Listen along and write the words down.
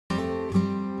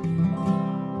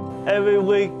every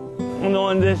week I'm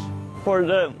doing this for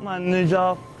my new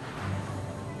job.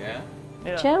 Yeah?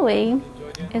 Yeah. Joey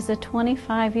is a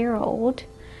 25-year-old,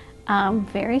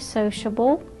 very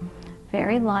sociable,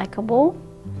 very likable,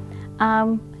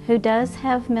 who does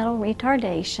have mental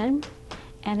retardation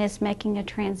and is making a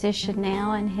transition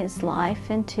now in his life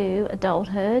into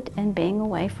adulthood and being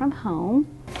away from home.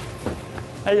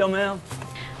 Hey, yo, ma'am.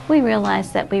 We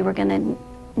realized that we were going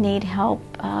to need help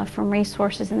from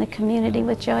resources in the community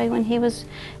with Joey when he was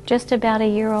just about a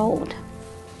year old. Make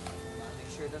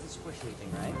sure it doesn't squish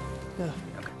anything, right? Yeah.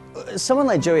 Okay. Someone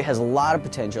like Joey has a lot of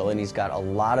potential and he's got a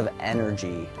lot of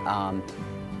energy.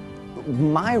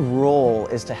 My role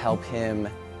is to help him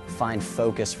find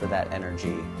focus for that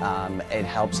energy. It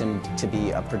helps him to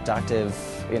be a productive,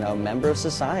 member of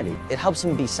society. It helps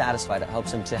him be satisfied. It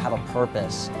helps him to have a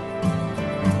purpose.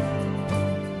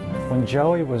 When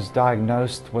Joey was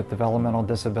diagnosed with developmental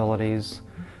disabilities,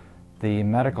 the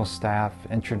medical staff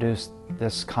introduced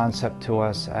this concept to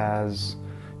us as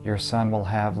your son will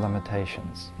have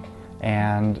limitations.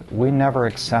 And we never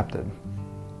accepted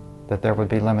that there would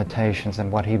be limitations in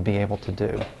what he'd be able to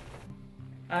do.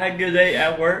 I had a good day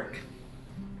at work,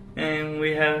 and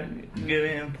we have good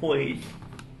employees.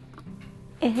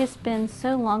 It has been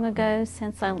so long ago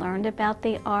since I learned about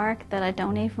the ARC that I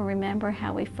don't even remember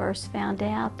how we first found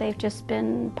out. They've just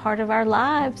been part of our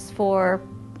lives for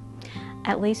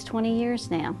at least 20 years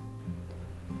now.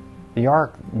 The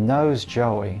ARC knows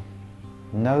Joey,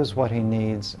 knows what he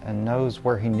needs, and knows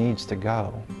where he needs to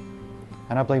go.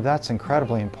 And I believe that's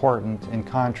incredibly important in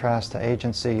contrast to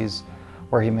agencies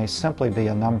where he may simply be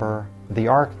a number. The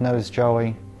ARC knows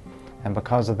Joey, and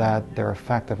because of that, they're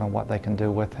effective in what they can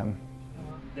do with him.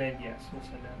 Then yes, we'll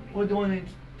send that. What do I need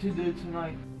to do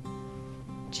tonight?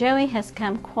 Joey has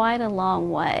come quite a long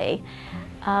way.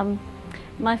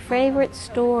 My favorite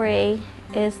story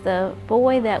is the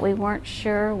boy that we weren't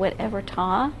sure would ever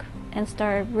talk and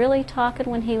started really talking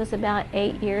when he was about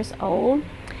 8 years old.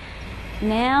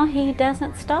 Now he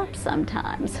doesn't stop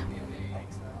sometimes.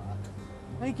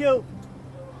 Thank you.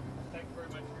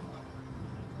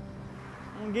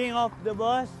 I'm getting off the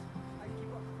bus.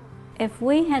 If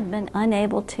we had been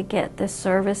unable to get the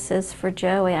services for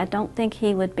Joey, I don't think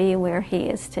he would be where he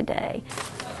is today.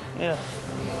 Yeah.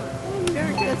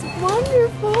 That's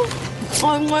wonderful.